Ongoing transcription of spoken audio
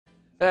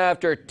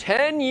After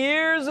 10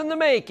 years in the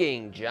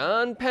making,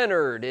 John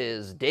Pennard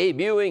is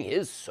debuting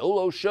his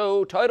solo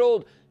show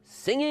titled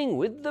Singing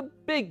with the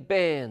Big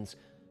Bands.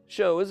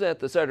 Show is at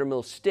the Cider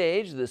Mill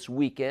Stage this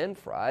weekend,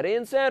 Friday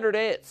and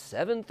Saturday at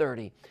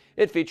 7:30.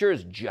 It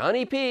features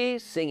Johnny P.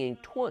 singing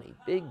 20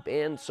 big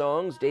band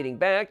songs dating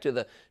back to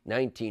the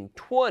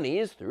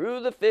 1920s through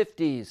the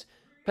 50s.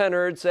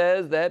 Pennard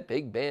says that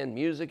big band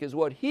music is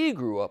what he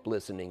grew up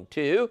listening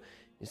to.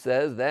 He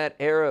says that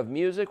era of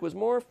music was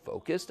more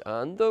focused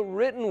on the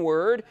written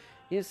word.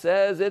 He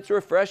says it's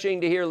refreshing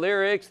to hear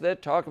lyrics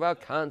that talk about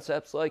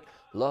concepts like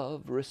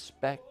love,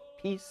 respect,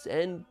 peace,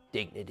 and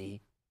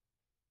dignity.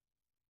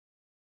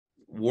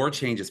 War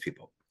changes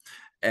people.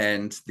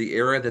 And the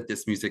era that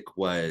this music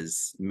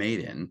was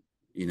made in,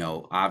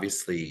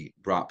 obviously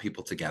brought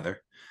people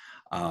together.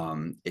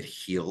 It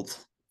healed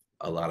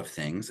a lot of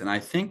things. And I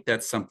think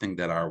that's something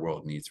that our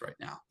world needs right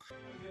now.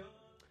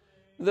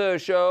 The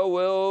show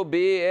will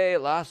be a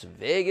Las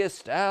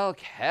Vegas-style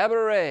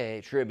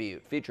cabaret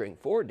tribute featuring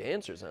 4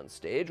 dancers on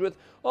stage with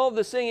all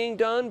the singing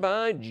done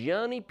by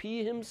Johnny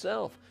P.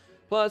 himself.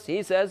 Plus,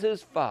 he says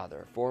his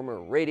father,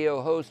 former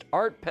radio host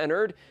Art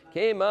Pennard,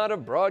 came out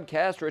of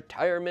broadcast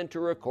retirement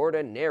to record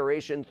a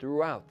narration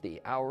throughout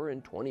the hour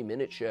and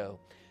 20-minute show.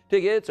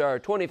 Tickets are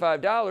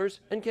 $25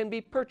 and can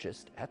be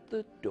purchased at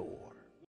the door.